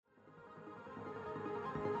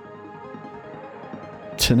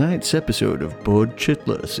Tonight's episode of Board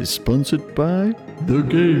Chitless is sponsored by The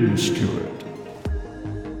Game Steward.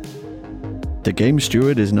 The Game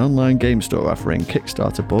Steward is an online game store offering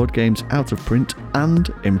Kickstarter board games out of print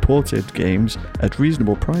and imported games at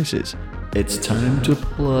reasonable prices. It's time to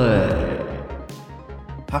play.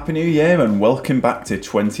 Happy New Year and welcome back to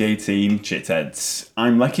 2018 Chitheads.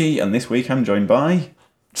 I'm Lecky and this week I'm joined by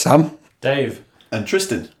Sam, Dave, And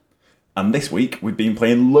Tristan. And this week we've been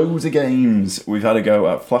playing loads of games. We've had a go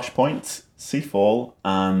at Flashpoint, Seafall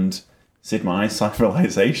and Sid Meier's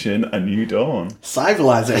Civilization: A New Dawn.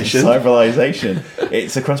 Civilization? Civilization.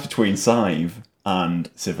 It's a cross between Civ and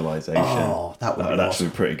Civilization. Oh, that would be actually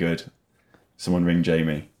be pretty good. Someone ring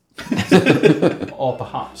Jamie. or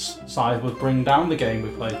perhaps Scythe would bring down the game we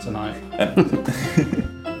played tonight.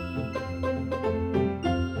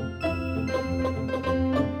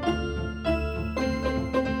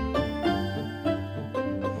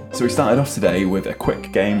 So we started off today with a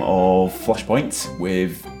quick game of Flashpoint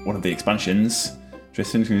with one of the expansions.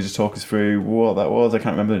 Tristan, can you just talk us through what that was? I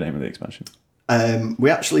can't remember the name of the expansion.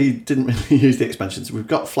 We actually didn't really use the expansions. We've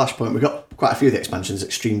got Flashpoint, we've got quite a few of the expansions,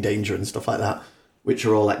 Extreme Danger and stuff like that, which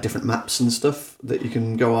are all like different maps and stuff that you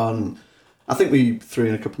can go on. I think we threw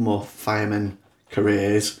in a couple more Firemen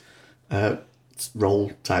Careers,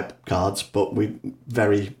 role type cards, but we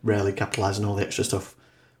very rarely capitalise on all the extra stuff,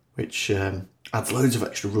 which adds loads of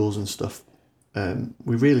extra rules and stuff.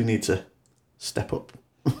 We really need to step up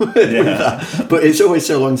with that. But it's always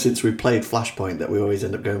so long since we played Flashpoint that we always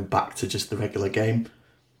end up going back to just the regular game.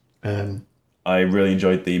 I really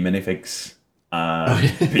enjoyed the minifigs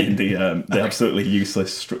being the absolutely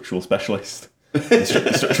useless structural specialist.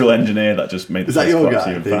 The structural engineer that just made the that your clocks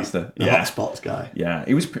guy? even The faster. hotspots guy? Yeah,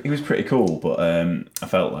 he was pretty cool, but I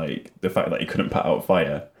felt like the fact that he couldn't put out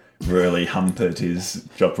fire really hampered his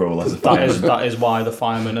job role as a fireman. That is why the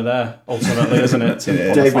firemen are there, ultimately, isn't it? To put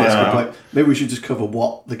the David, fire out. maybe we should just cover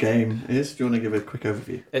what the game is. Do you want to give a quick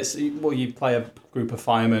overview? It's well, you play a group of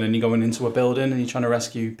firemen and you're going into a building and you're trying to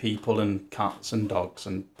rescue people and cats and dogs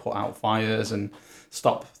and put out fires and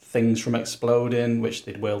stop things from exploding, which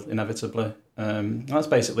they will inevitably. That's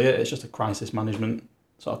basically it. It's just a crisis management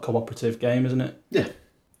sort of cooperative game, isn't it? Yeah.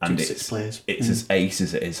 And six players. It's as ace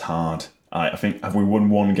as it is hard. I think, have we won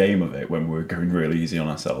one game of it when we were going really easy on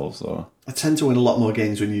ourselves? Or I tend to win a lot more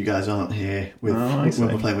games when you guys aren't here. When see.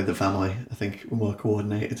 we're playing with the family, I think we're more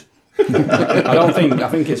coordinated. I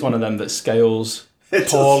think it's one of them that scales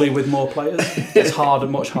poorly with more players. It's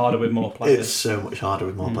much harder with more players. It's so much harder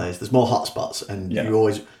with more players. There's more hotspots, and you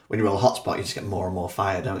always, when you roll a hotspot, you just get more and more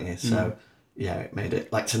fire, don't you? So yeah, it made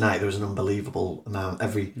it like tonight. There was an unbelievable amount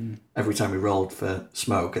every time we rolled for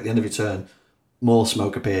smoke. At the end of your turn, more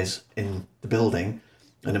smoke appears in the building,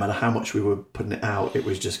 and no matter how much we were putting it out, it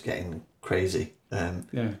was just getting crazy.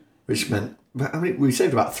 Which meant, I mean, we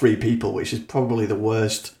saved about 3 people, which is probably the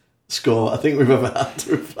worst score I think we've ever had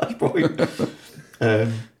to a Flashpoint.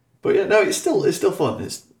 But yeah, no, it's still fun.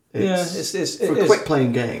 It's for a quick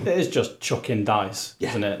playing game. It is just chucking dice,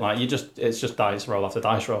 isn't it? Like it's just dice roll after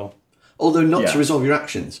dice roll. Although not to resolve your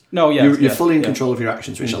actions. No, you're fully in control of your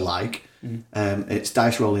actions, which I like. It's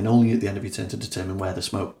dice rolling only at the end of your turn to determine where the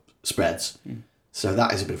smoke spreads. So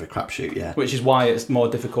that is a bit of a crapshoot, yeah. Which is why it's more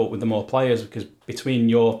difficult with the more players, because between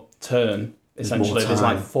your turn, essentially, there's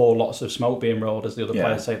like 4 lots of smoke being rolled as the other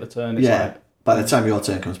players take the turn. It's by the time your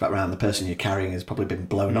turn comes back around, the person you're carrying has probably been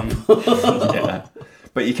blown up. yeah,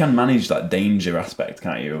 but you can manage that danger aspect,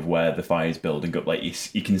 can't you, of where the fire's building up? Like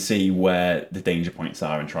you can see where the danger points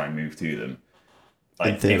are and try and move to them.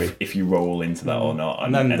 Like in theory, if you roll into that or not,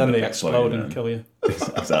 and then they explode and kill you.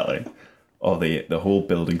 Exactly. Or the whole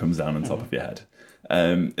building comes down on top of your head.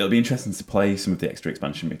 It'll be interesting to play some of the extra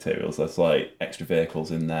expansion materials. There's like extra vehicles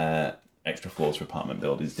in there, extra floors for apartment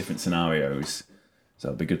buildings, different scenarios. So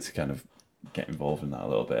it'll be good to kind of get involved in that a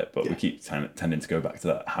little bit. But we keep tending to go back to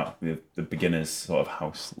that the beginner's sort of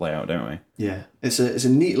house layout, don't we? Yeah, it's a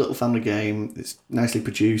neat little family game. It's nicely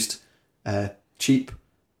produced, cheap,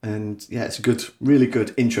 and yeah, it's a really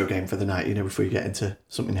good intro game for the night. You know, before you get into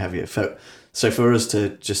something heavier. So for us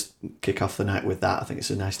to just kick off the night with that, I think it's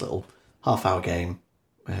a nice little half-hour game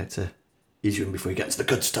to ease you in before you get to the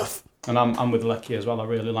good stuff. And I'm with Lecky as well. I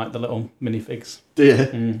really like the little minifigs. Do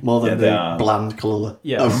you? More than the bland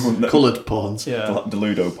coloured pawns. Yeah. The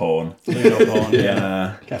Ludo pawn. Ludo pawn,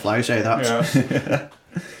 yeah. Careful how you say that.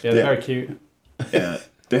 Yeah, they're very cute. Yeah.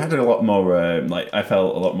 They had a lot more, I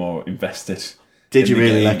felt a lot more invested. Did you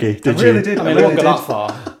really, Lecky? I really did. I mean, I won't go that far.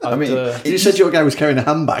 I mean, you said your guy was carrying a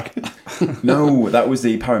handbag. No, that was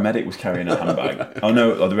the paramedic was carrying a handbag. Oh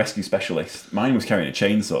no, or the rescue specialist. Mine was carrying a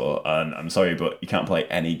chainsaw, and I'm sorry, but you can't play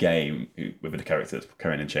any game with a character that's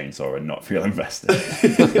carrying a chainsaw and not feel invested.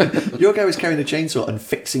 Your guy was carrying a chainsaw and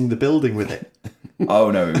fixing the building with it.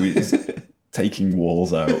 Oh no, it was taking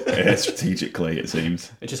walls out strategically, it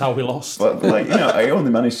seems. Which is how we lost. But like, you know, I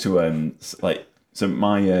only managed to so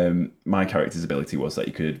my character's ability was that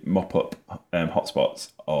you could mop up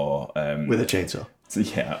hotspots or With a chainsaw.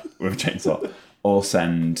 Yeah, with a chainsaw. Or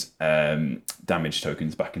send damage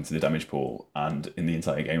tokens back into the damage pool, and in the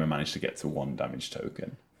entire game I managed to get to 1 damage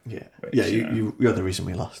token. Yeah. Which, You're the reason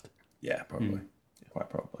we lost. Yeah, probably. Quite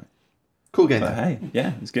probably. Cool game. But hey,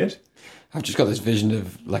 yeah, it's good. I've just got this vision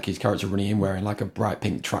of like his character running in wearing like a bright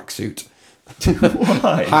pink tracksuit.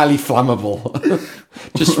 Why? Highly flammable.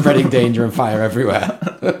 Just spreading danger and fire everywhere.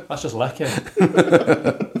 That's just Lecky.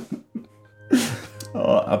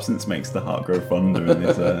 Oh, absence makes the heart grow fonder, and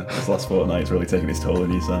this last fortnight's really taking its toll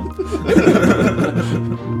on you, Sam.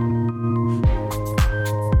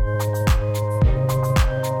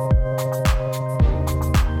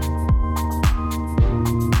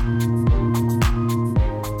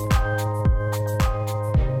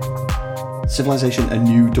 Civilization: A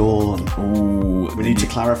New Dawn. Ooh, We need to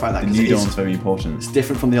clarify that. The 'cause New it is- Dawn's very important. It's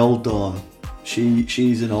different from the old Dawn.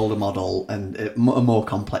 She's an older model and a more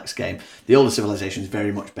complex game. The older Civilization is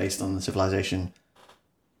very much based on the Civilization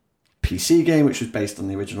PC game, which was based on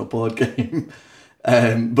the original board game.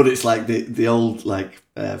 But it's like the old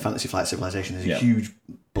Fantasy Flight Civilization is a huge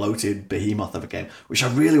bloated behemoth of a game, which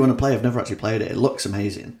I really want to play. I've never actually played it. It looks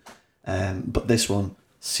amazing, but this one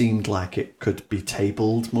seemed like it could be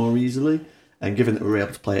tabled more easily. And given that we were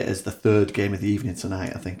able to play it as the third game of the evening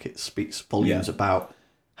tonight, I think it speaks volumes about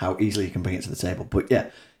how easily you can bring it to the table. But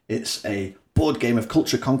yeah, it's a board game of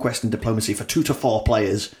culture, conquest, and diplomacy for 2 to 4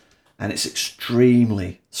 players, and it's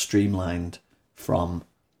extremely streamlined from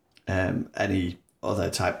any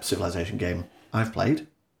other type Civilization game I've played.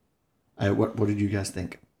 What did you guys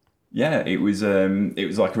think? Yeah, it was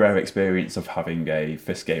like a rare experience of having a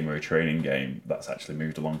first game or a training game that's actually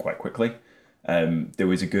moved along quite quickly. There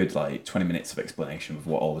was a good 20 minutes of explanation of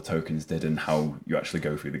what all the tokens did and how you actually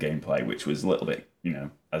go through the gameplay, which was a little bit,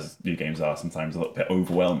 as new games are sometimes, a little bit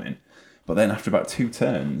overwhelming. But then after about 2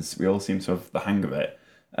 turns, we all seemed to have the hang of it.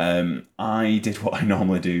 I did what I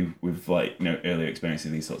normally do with earlier experience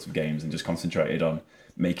of these sorts of games and just concentrated on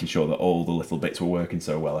making sure that all the little bits were working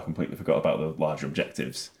so well. I completely forgot about the larger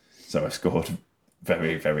objectives. So I scored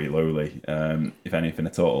very, very lowly, if anything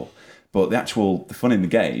at all. But the fun in the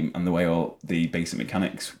game and the way all the basic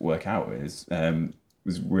mechanics work out was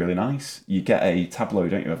really nice. You get a tableau,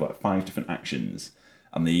 don't you, of 5 different actions,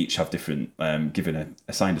 and they each have different,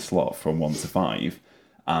 assigned a slot from 1 to 5,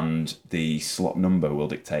 and the slot number will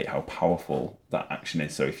dictate how powerful that action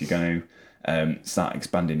is. So if you're going to start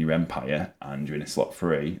expanding your empire and you're in a slot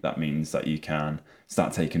 3, that means that you can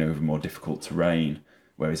start taking over more difficult terrain.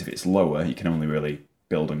 Whereas if it's lower, you can only really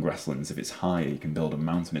build on grasslands. If it's higher, you can build on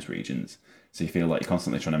mountainous regions. So you feel like you're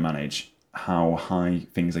constantly trying to manage how high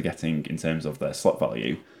things are getting in terms of their slot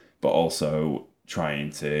value, but also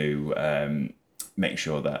trying to make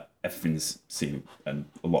sure that everything's seeing a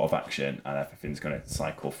lot of action and everything's going to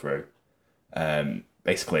cycle through.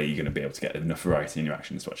 Basically, you're going to be able to get enough variety in your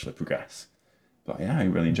actions to actually progress. But yeah, I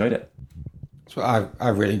really enjoyed it. So I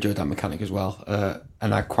really enjoyed that mechanic as well,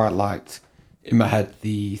 and I quite liked in my head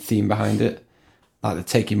the theme behind it. Like they're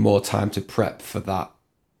taking more time to prep for that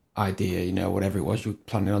idea, whatever it was you're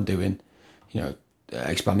planning on doing,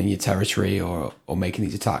 expanding your territory or making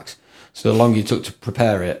these attacks. So the longer you took to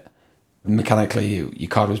prepare it, mechanically your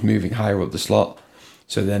card was moving higher up the slot.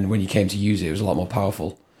 So then when you came to use it, it was a lot more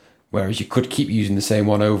powerful. Whereas you could keep using the same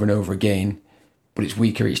one over and over again, but it's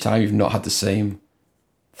weaker each time. You've not had the same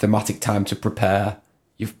thematic time to prepare.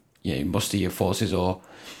 You muster your forces or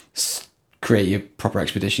create your proper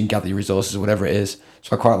expedition, gather your resources, or whatever it is.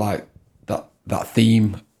 So I quite like that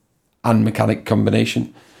theme and mechanic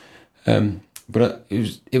combination. But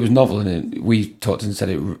it was novel, and we talked and said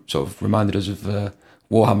it sort of reminded us of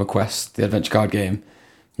Warhammer Quest, the adventure card game,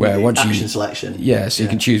 where the once action selection. Yeah, so you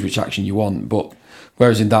can choose which action you want. But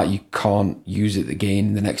whereas in that you can't use it again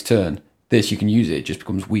in the next turn, this you can use it. It just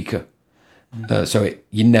becomes weaker. So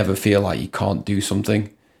you never feel like you can't do something.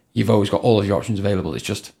 You've always got all of your options available. It's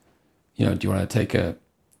just, do you want to take a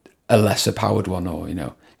lesser powered one, or do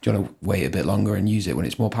you want to wait a bit longer and use it when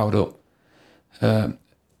it's more powered up?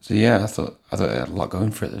 So yeah, I thought it had a lot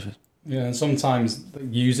going for it. Yeah, and sometimes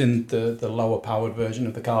using the lower powered version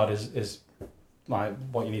of the card is like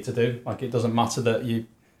what you need to do. Like it doesn't matter that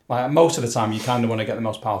like most of the time you kind of want to get the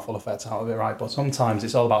most powerful effects out of it, right? But sometimes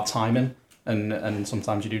it's all about timing, and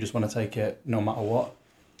sometimes you do just want to take it no matter what.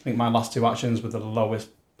 I think my last 2 actions were the lowest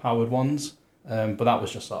powered ones, but that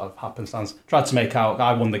was just sort of happenstance.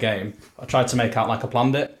 I won the game. I tried to make out like I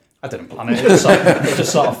planned it. I didn't plan it. It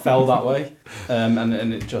just sort of fell that way, and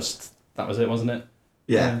it just, that was it, wasn't it?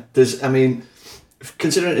 Yeah.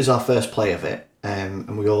 Considering it was our first play of it,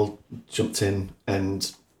 and we all jumped in,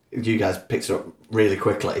 and you guys picked it up really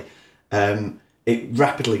quickly, it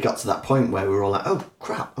rapidly got to that point where we were all like, oh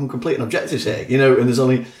crap, I'm completing objectives here, and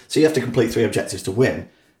so you have to complete 3 objectives to win,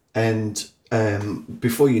 and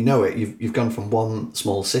before you know it, you've gone from one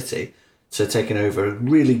small city to taking over a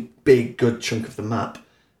really big, good chunk of the map,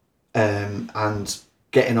 and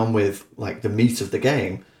getting on with like the meat of the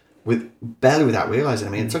game barely without realising.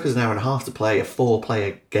 I mean, it took us an hour and a half to play a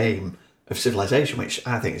 4-player game of Civilization, which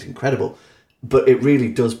I think is incredible, but it really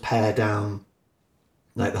does pare down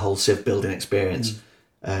like the whole Civ building experience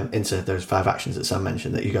into those 5 actions that Sam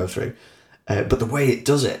mentioned that you go through. But the way it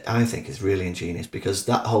does it, I think, is really ingenious, because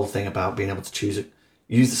that whole thing about being able to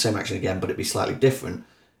use the same action again, but it be slightly different,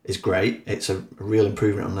 is great. It's a real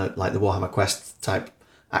improvement on the Warhammer Quest type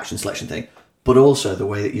action selection thing. But also the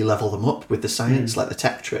way that you level them up with the science, like the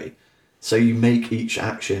tech tree. So you make each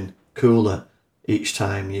action cooler each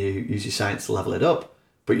time you use your science to level it up,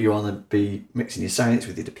 but you want to be mixing your science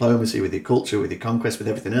with your diplomacy, with your culture, with your conquest, with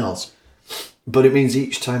everything else. But it means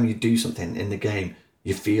each time you do something in the game,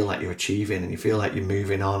 you feel like you're achieving, and you feel like you're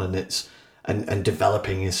moving on, and it's and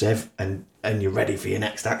developing your civ, and you're ready for your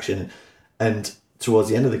next action. And towards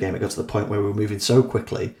the end of the game, it got to the point where we were moving so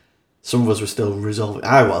quickly. Some of us were still resolving.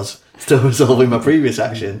 I was still resolving my previous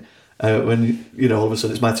action. When all of a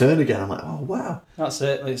sudden it's my turn again, I'm like, oh wow. That's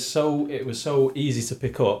it. It was so easy to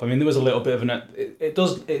pick up. I mean, there was a little bit of it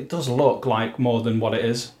does look like more than what it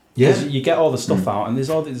is. Yeah. You get all the stuff out, and there's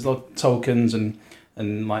all these tokens and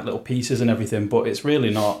like little pieces and everything, but it's really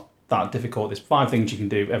not that difficult. There's 5 things you can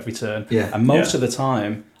do every turn. Yeah. And most of the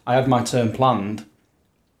time, I had my turn planned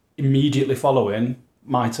immediately following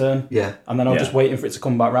my turn. Yeah. And then I was just waiting for it to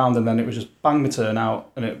come back round, and then it would just bang my turn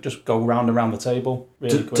out, and it would just go round and round the table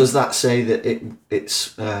really quick. Does that say that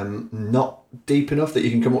it's not deep enough that you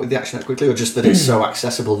can come up with the action that quickly, or just that it's so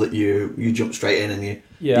accessible that you jump straight in and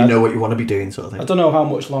you know what you want to be doing, sort of thing? I don't know how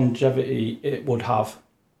much longevity it would have.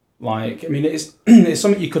 Like, I mean, it's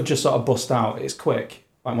something you could just sort of bust out. It's quick,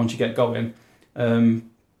 like once you get going. And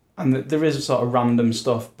there is sort of random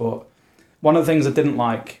stuff, but one of the things I didn't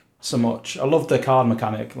like so much, I loved the card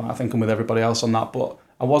mechanic, like I think I'm with everybody else on that, but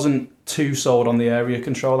I wasn't too sold on the area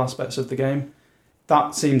control aspects of the game.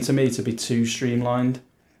 That seemed to me to be too streamlined.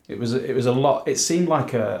 It was a lot. It seemed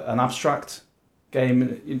like an abstract game.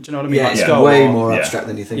 Do you know what I mean? Yeah, like it's way more abstract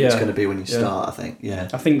than you think it's going to be when you start, I think. Yeah.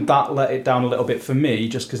 I think that let it down a little bit for me,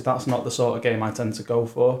 just because that's not the sort of game I tend to go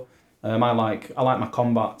for. I like my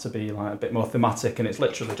combat to be like a bit more thematic, and it's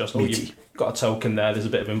literally just, you've got a token there, there's a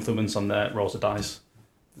bit of influence on there, rolls a dice.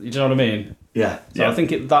 You know what I mean? Yeah. So I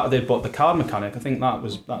think that did, but the card mechanic, I think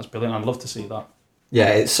that's brilliant. I'd love to see that. Yeah,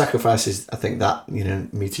 it sacrifices, I think, that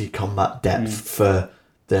meaty combat depth for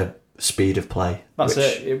the speed of play. That's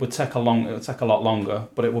it. It would take a lot longer,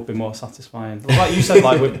 but it would be more satisfying. Like you said,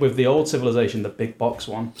 like with the old Civilization, the big box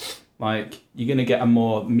one, like you're gonna get a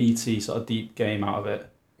more meaty sort of deep game out of it.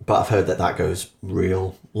 But I've heard that goes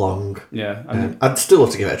real long. Yeah, I'd still love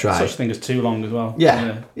to give it a try. Such thing as too long as well.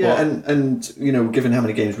 Yeah. And given how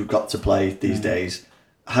many games we've got to play these days,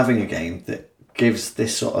 having a game that gives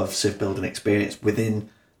this sort of civ building experience within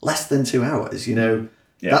less than 2 hours,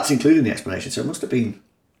 that's including the explanation. So it must have been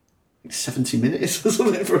 70 minutes or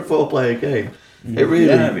something for a 4-player game. It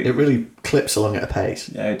really clips along at a pace.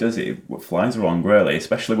 Yeah, it does. It flies along really,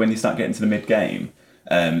 especially when you start getting to the mid game.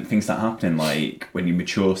 Things start happening like when you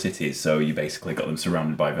mature cities, so you basically got them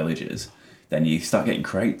surrounded by villages, then you start getting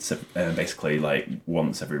crates basically like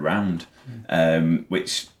once every round,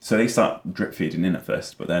 so they start drip feeding in at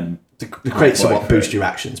first, but then the crates are what boost your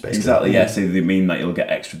actions basically. Exactly, yeah. So they mean that you'll get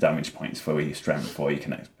extra damage points for your strength, or you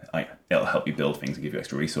can it'll help you build things and give you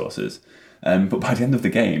extra resources. But by the end of the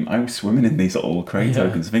game, I was swimming in these little crate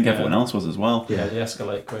tokens. I think everyone else was as well. Yeah, they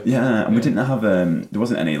escalate quick. Yeah, and we didn't have there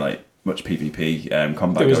wasn't any much PvP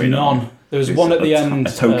combat. There was going none. on. There was one at the end.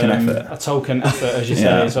 A token effort. A token effort, as you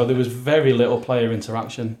say. So there was very little player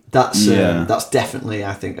interaction. That's definitely,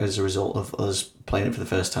 I think, as a result of us playing it for the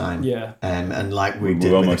first time. Yeah. And like we were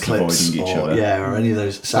did almost with Eclipse avoiding each other. Yeah, or any of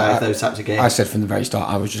those types of games. I said from the very start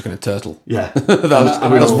I was just going to turtle. Yeah.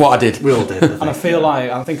 That's what I did. We all did. And I feel like,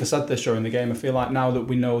 I think I said this during the game, I feel like now that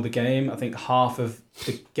we know the game, I think half of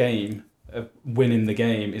the game, of winning the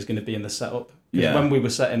game, is going to be in the setup. Yeah. When we were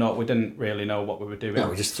setting up, we didn't really know what we were doing. No,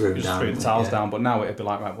 we just threw them down. Threw the tiles yeah. down. But now it'd be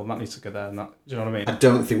like, right, well, that needs to go there. And that, do you know what I mean? I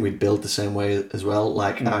don't think we'd build the same way as well.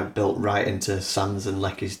 Like, I built right into Sam's and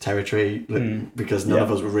Lecky's territory because none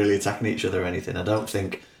of us were really attacking each other or anything. I don't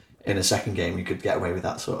think in a second game you could get away with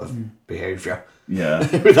that sort of behaviour. Yeah.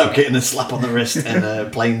 Without getting a slap on the wrist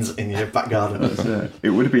and planes in your back garden. It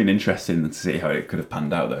would have been interesting to see how it could have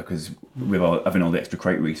panned out, though, because with having all the extra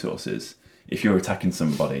crate resources, if you're attacking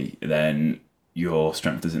somebody, then your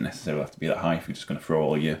strength doesn't necessarily have to be that high if you're just going to throw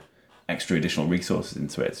all your extra additional resources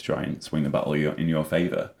into it to try and swing the battle in your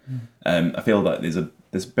favour. I feel that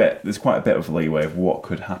there's quite a bit of leeway of what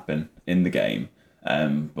could happen in the game,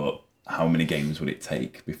 but how many games would it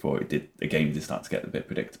take before the game did start to get a bit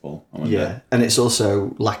predictable? Yeah, and it's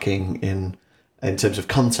also lacking in terms of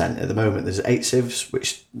content at the moment. There's 8 civs,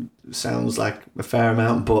 which sounds like a fair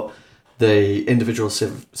amount, but the individual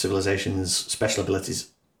civilizations' special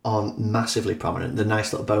abilities aren't massively prominent. They're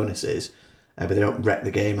nice little bonuses, but they don't wreck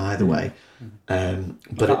the game either way.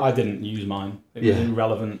 But I didn't use mine. It was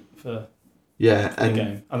irrelevant for the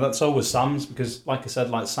game. And that's always Sam's, because, like I said,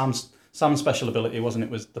 like Sam's special ability was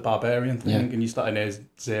the barbarian thing, and you started near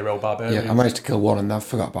 0 barbarians. Yeah, I managed to kill one, and I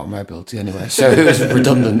forgot about my ability anyway, so it was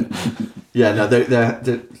redundant. Yeah, no,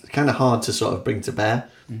 they're kind of hard to sort of bring to bear,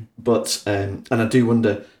 but and I do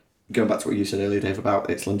wonder, going back to what you said earlier, Dave, about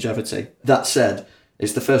its longevity. That said,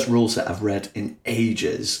 it's the first rule set I've read in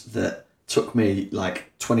ages that took me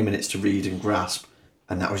like 20 minutes to read and grasp,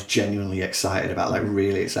 and that I was genuinely excited about, like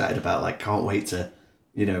really excited about, like can't wait to,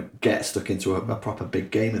 get stuck into a proper big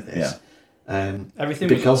game of this. Yeah. Everything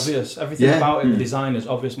was obvious. Everything about it, the design is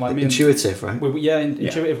obvious. Like, intuitive, right?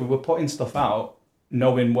 Intuitive. We were putting stuff out,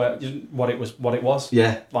 knowing what it was.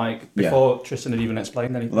 Yeah. Like before Tristan had even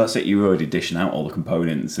explained anything. Well, that's it. You were already dishing out all the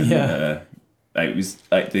components, and it was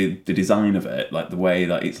like the design of it, like the way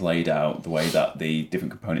that it's laid out, the way that the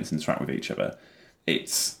different components interact with each other.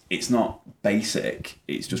 It's not basic.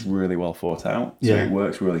 It's just really well thought out. So it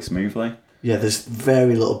works really smoothly. Yeah, there's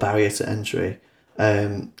very little barrier to entry,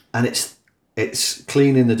 and it's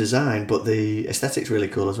clean in the design, but the aesthetic's really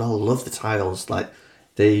cool as well. I love the tiles, like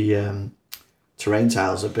the terrain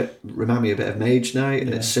tiles. Remind me a bit of Mage Knight,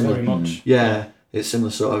 and it's similar. Very much. Yeah, it's similar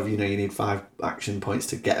sort of. You need 5 action points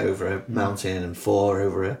to get over a mountain, and 4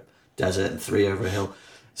 over a desert, and 3 over a hill.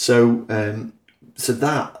 So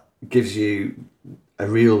that gives you a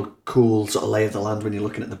real cool sort of lay of the land when you're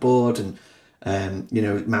looking at the board, and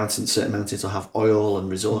certain mountains will have oil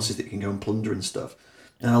and resources that you can go and plunder and stuff.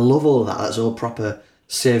 And I love all of that. That's all proper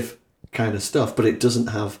Civ kind of stuff, but it doesn't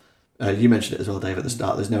have. You mentioned it as well, Dave, at the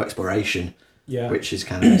start. There's no exploration, which is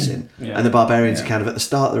kind of missing. And the barbarians are kind of at the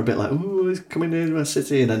start. They're a bit like, "Ooh, he's coming into my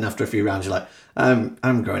city," and then after a few rounds, you're like,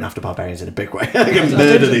 "I'm going after barbarians in a big way. I can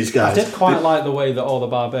murder these guys." I did quite like the way that all the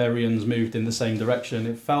barbarians moved in the same direction.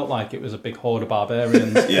 It felt like it was a big horde of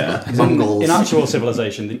barbarians. Mongols. In actual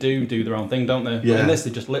Civilization, they do their own thing, don't they? Yeah. But in this,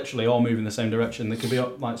 they just literally all move in the same direction. They could be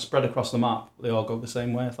like spread across the map. They all go the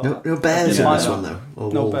same way. I thought no bears in this one though.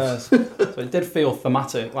 Or no wolves. bears. So it did feel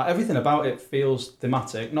thematic. Like everything about it feels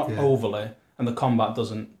thematic, not overly, and the combat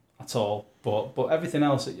doesn't at all. But everything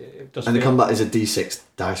else, it just. And the combat is a D6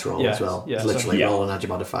 dice roll as well. Yeah, it's literally roll and add your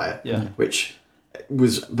modifier. Yeah. Which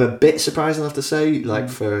was a bit surprising, I have to say. Like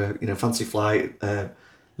for Fantasy Flight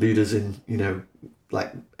leaders in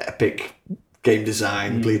like epic game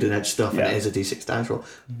design, bleeding edge stuff, and it is a D6 dice roll.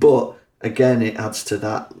 But again, it adds to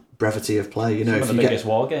that brevity of play. Some of the biggest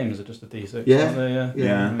war games are just a D6. Yeah, aren't they?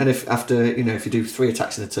 Yeah. And if after if you do 3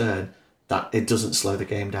 attacks in a turn, that it doesn't slow the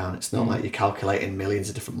game down. It's not like you're calculating millions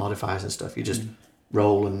of different modifiers and stuff. You just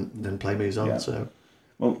roll and then play moves on. So,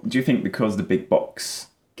 well, do you think because the big box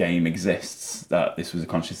game exists that this was a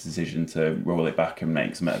conscious decision to roll it back and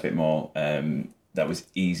make something a bit more that was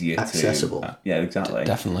easier accessible? Yeah, exactly.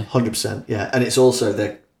 Definitely. 100%. Yeah, and it's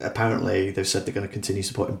also apparently they've said they're going to continue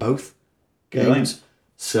supporting both games. Really?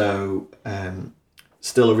 So,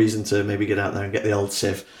 still a reason to maybe get out there and get the old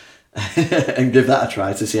Civ and give that a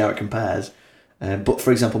try to see how it compares. But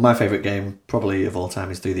for example, my favourite game probably of all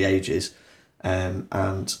time is Through the Ages, and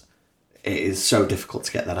it is so difficult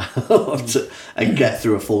to get that out and get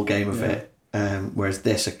through a full game of it. Whereas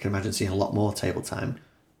this, I can imagine seeing a lot more table time,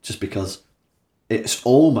 just because it's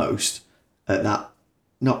almost at that,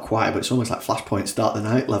 not quite, but it's almost like Flashpoint Start the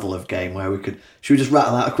Night level of game where should we just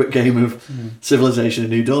rattle out a quick game of Civilization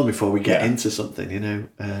and New Dawn before we get into something,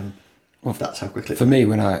 well, that's how quickly. For me,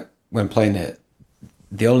 when playing it,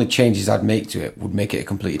 the only changes I'd make to it would make it a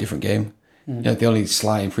completely different game. The only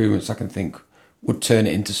slight improvements I can think would turn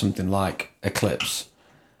it into something like Eclipse.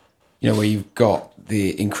 Where you've got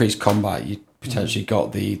the increased combat, you potentially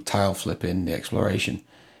got the tile flipping, the exploration.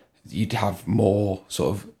 you'd have more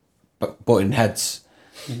sort of button heads,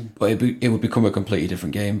 but it would become a completely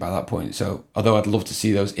different game by that point. So although I'd love to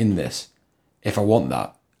see those in this, if I want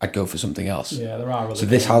that, I'd go for something else. Yeah, there are other So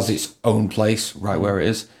this games. has its own place right where it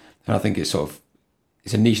is, and I think it's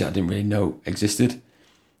a niche that I didn't really know existed.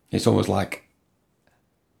 It's almost like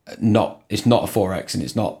it's not a 4X and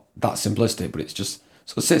it's not that simplistic, but it's just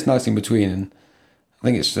sort of sits nice in between, and I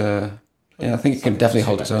think it's I think it can definitely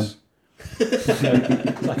hold its own.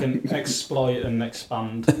 It's like an exploit and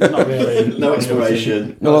expand. It's not really No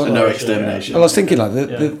exploration, No, no extermination. Well, I was thinking like the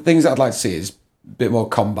Yeah. things that I'd like to see is a bit more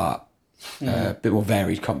combat, a bit more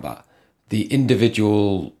varied combat. The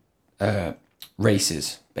individual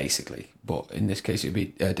races, basically, but in this case it'd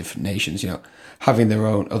be different nations. Having their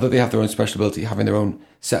own, although they have their own special ability, having their own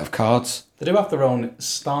set of cards. They do have their own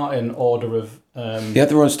starting order of. They have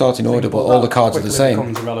their own starting order, but all the cards are the quickly same.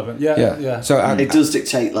 becomes irrelevant. Yeah, Yeah. yeah. So It does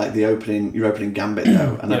dictate like your opening gambit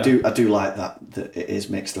though, and Yeah. I do like that it is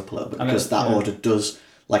mixed up a little bit, And because that yeah. order does,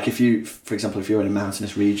 like, if you, for example, if you're in a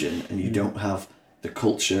mountainous region and you don't have the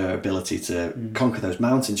culture ability to conquer those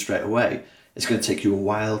mountains straight away, it's going to take you a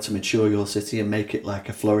while to mature your city and make it like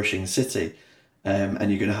a flourishing city, and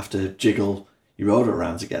you're going to have to jiggle your order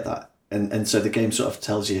around to get that, and so the game sort of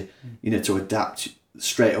tells you, to adapt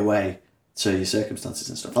straight away to your circumstances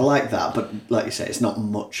and stuff. I like that, but like you say, it's not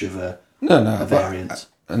much of a no, variance.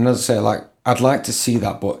 And as I say, like I'd like to see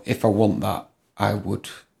that, but if I want that, I would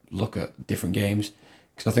look at different games,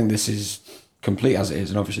 because I think this is complete as it is,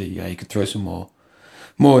 and obviously, you could throw some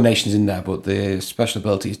more nations in there, but the special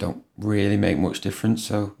abilities don't really make much difference,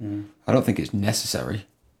 so I don't think it's necessary.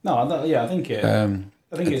 No, I think it.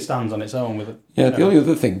 I think it stands on its own with it. Yeah, the only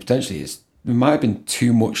other thing potentially is there might have been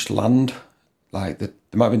too much land, like there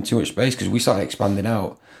might have been too much space, because we started expanding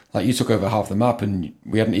out. Like you took over half the map, and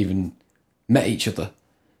we hadn't even met each other.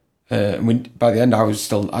 And by the end,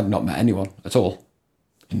 I'd not met anyone at all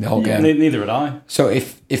in the whole game. Neither had I. So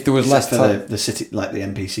if there was less Except for time, the city, like the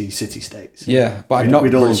NPC city states. yeah, but I'd not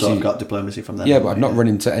We'd run all sort of into, got diplomacy from them. yeah, but I'd not run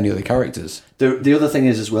into any other characters. The other thing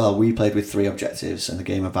is as well, we played with 3 objectives, and the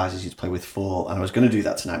game advises you to play with 4. And I was going to do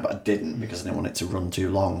that tonight, but I didn't because I didn't want it to run too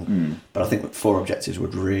long. But I think 4 objectives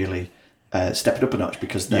would really step it up a notch,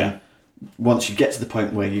 because then once you get to the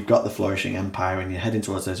point where you've got the flourishing empire and you're heading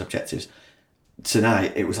towards those objectives,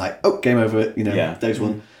 tonight it was like, oh, game over, days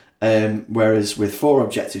one. Whereas with 4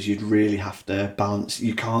 objectives, you'd really have to balance.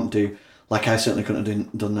 You can't do, like I certainly couldn't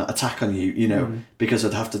have done that attack on you, because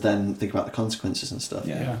I'd have to then think about the consequences and stuff.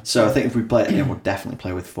 Yeah. So I think if we play it again, we'll definitely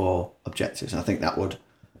play with 4 objectives, and I think that would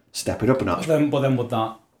step it up a notch. But then would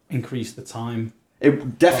that increase the time? It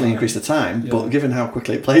would definitely increase the time, but given how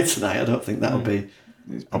quickly it played tonight, I don't think that would be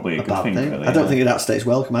It's probably a a good bad thing. thing. Really, I don't think it outstays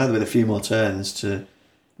welcome either, with a few more turns to,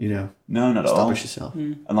 No, not at all. establish yourself.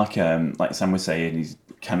 And like Sam was saying, he's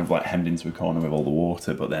kind of like hemmed into a corner with all the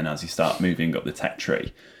water, but then as you start moving up the tech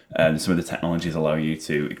tree, some of the technologies allow you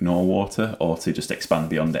to ignore water or to just expand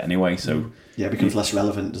beyond it anyway. So Yeah, it becomes less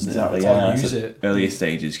relevant, doesn't exactly, it? yeah. use So it. earlier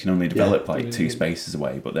stages you can only develop like Yeah. 2 spaces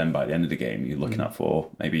away, but then by the end of the game you're looking at 4,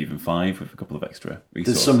 maybe even 5 with a couple of extra There's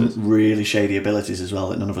resources. some really shady abilities as well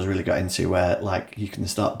that none of us really got into, where like you can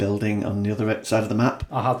start building on the other side of the map.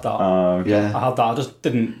 I had that. Okay. Yeah, I had that. I just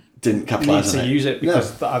didn't didn't need capitalise to on it. use it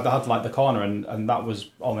because I had like the corner, and that was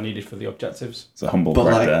all I needed for the objectives. It's a humble But,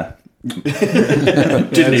 brag like, there.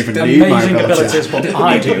 Didn't even need my amazing abilities. abilities, but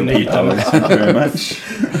I do need them. Thank you very much.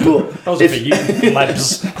 But Those are for you,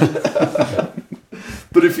 plebs.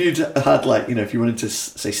 But if you'd had, like, if you wanted to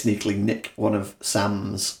say sneakily nick one of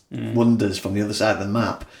Sam's wonders from the other side of the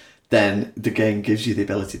map, then the game gives you the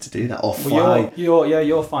ability to do that, or fly. Well,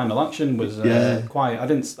 your final action was Yeah. quite. I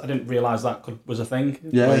didn't realise that was a thing.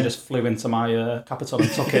 Yeah. Where you just flew into my capital and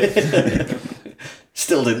took it.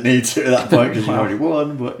 Still didn't need to at that point because you Wow. already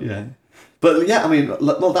won, but yeah. But yeah, I mean,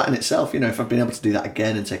 well, that in itself, if I'd been able to do that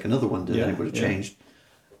again and take another wonder, then it would have changed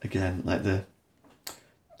again, like the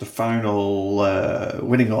final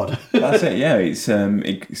winning order. That's it. Yeah, it's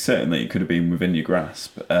certainly it could have been within your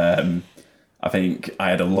grasp. I think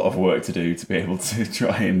I had a lot of work to do to be able to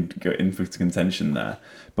try and go in for contention there.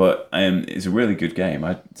 But it's a really good game.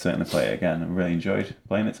 I'd certainly play it again. I really enjoyed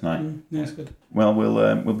playing it tonight. Yeah, it's good. Well,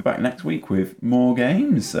 we'll be back next week with more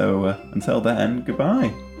games. So until then,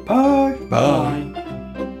 goodbye. Bye. Bye. Bye.